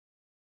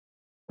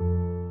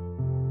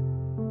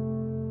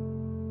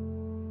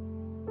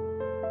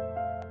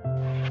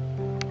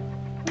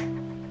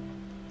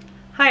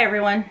Hi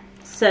everyone.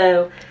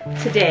 So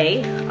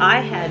today I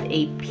had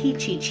a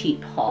Peachy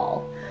Cheap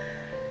haul.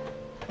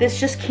 This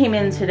just came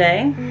in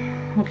today.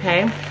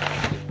 Okay.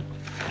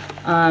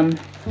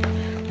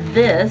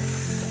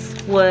 This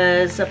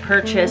was a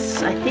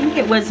purchase, I think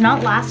it was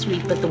not last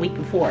week, but the week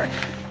before.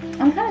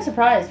 I'm kind of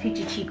surprised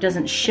Peachy Cheap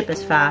doesn't ship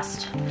as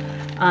fast.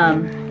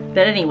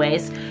 But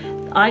anyways,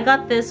 I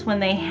got this when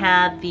they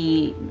had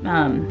the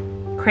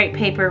Crate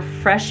Paper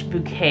Fresh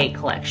Bouquet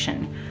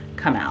collection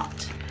come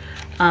out.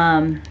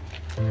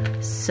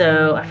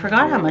 So I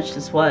forgot how much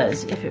this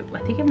was. I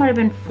think it might have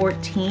been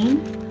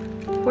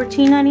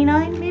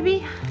 $14.99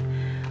 maybe.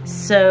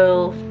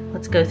 So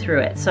let's go through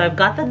it. So I've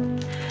got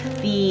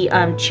the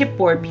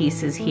chipboard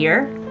pieces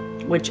here,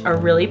 which are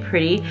really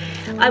pretty.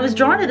 I was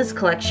drawn to this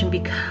collection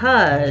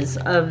because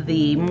of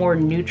the more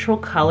neutral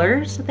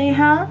colors that they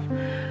have.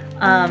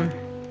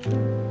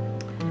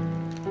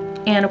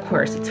 And of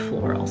course it's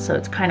floral, so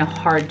it's kind of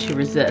hard to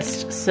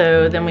resist.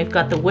 So then we've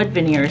got the wood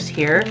veneers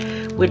here,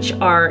 which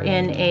are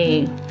in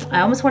a,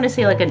 I almost want to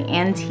say like an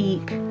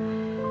antique,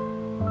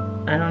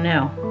 I don't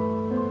know,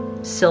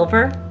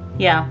 silver?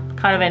 Yeah,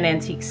 kind of an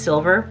antique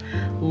silver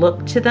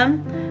look to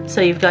them. So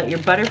you've got your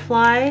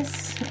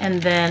butterflies,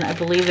 and then I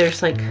believe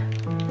there's like,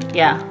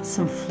 yeah,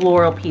 some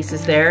floral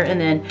pieces there, and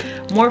then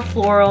more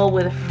floral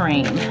with a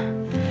frame.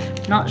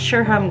 Not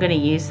sure how I'm going to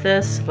use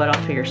this, but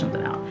I'll figure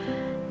something out.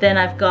 Then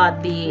I've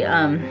got the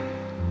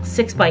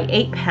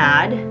 6x8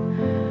 pad,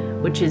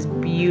 which is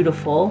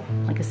beautiful.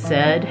 Like I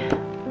said,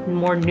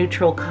 more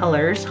neutral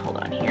colors. Hold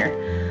on here.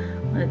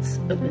 Let's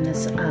open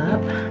this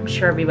up. I'm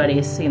sure everybody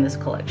has seen this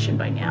collection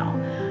by now.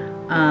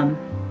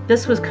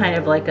 This was kind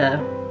of like a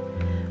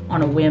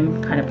on a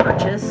whim kind of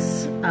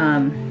purchase.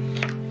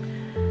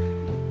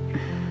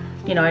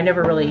 You know, I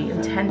never really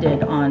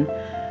intended on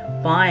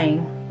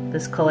buying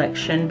this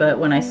collection, but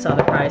when I saw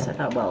the price, I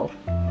thought, well,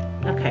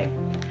 okay.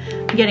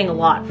 I'm getting a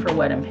lot for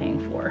what I'm paying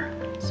for.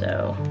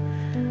 So,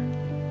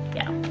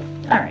 yeah.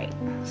 All right.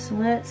 So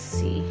let's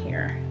see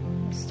here.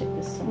 Stick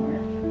this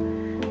somewhere.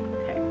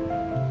 Okay.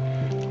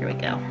 Here we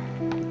go.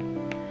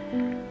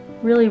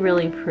 Really,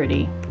 really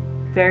pretty.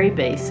 Very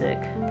basic,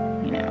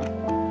 you know.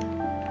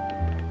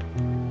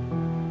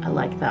 I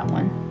like that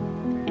one.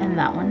 And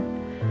that one.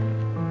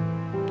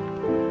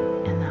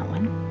 And that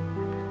one.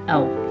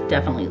 Oh,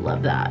 definitely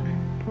love that.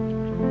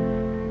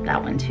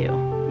 That one too.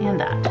 And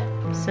that.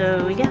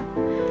 So, yeah.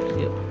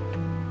 Ew.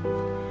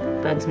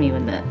 Bugs me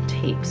when the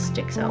tape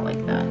sticks out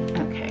like that.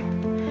 Okay.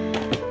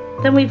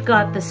 Then we've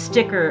got the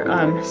sticker,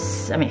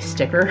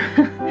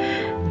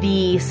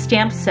 the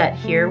stamp set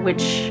here,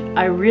 which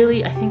I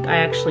think I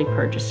actually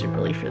purchased it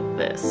really for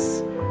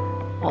this.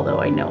 Although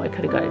I know I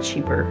could have got it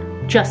cheaper,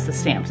 just the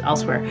stamps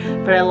elsewhere.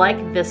 But I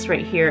like this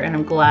right here, and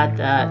I'm glad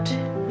that,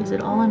 is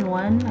it all in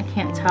one? I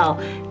can't tell.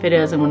 If it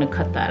is, I'm gonna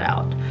cut that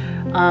out.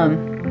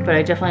 But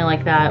I definitely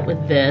like that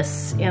with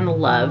this and the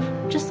love,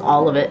 just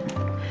all of it.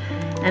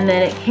 And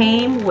then it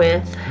came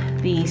with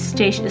the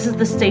station, this is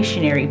the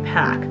stationery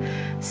pack.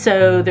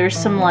 So there's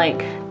some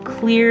like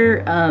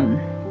clear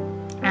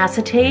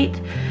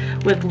acetate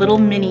with little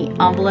mini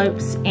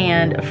envelopes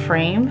and a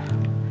frame.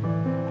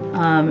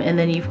 And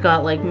then you've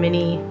got like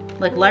mini,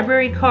 like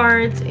library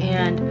cards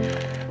and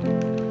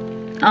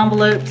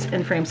envelopes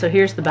and frames. So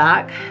here's the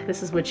back.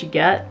 This is what you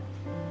get.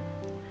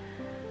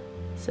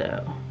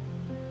 So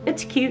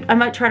it's cute. I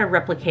might try to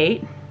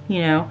replicate,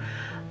 you know,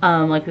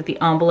 like with the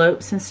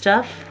envelopes and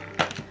stuff.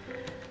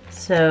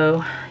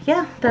 So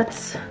yeah,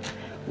 that's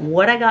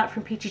what I got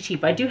from Peachy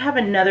Cheap. I do have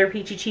another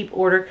Peachy Cheap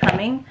order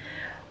coming.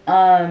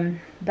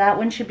 That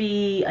one should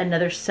be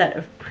another set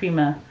of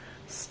Prima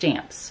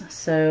stamps.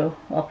 So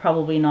I'll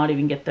probably not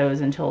even get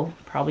those until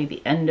probably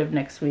the end of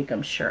next week,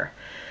 I'm sure.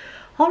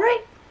 All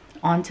right,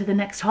 on to the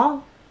next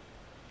haul.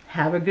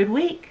 Have a good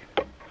week.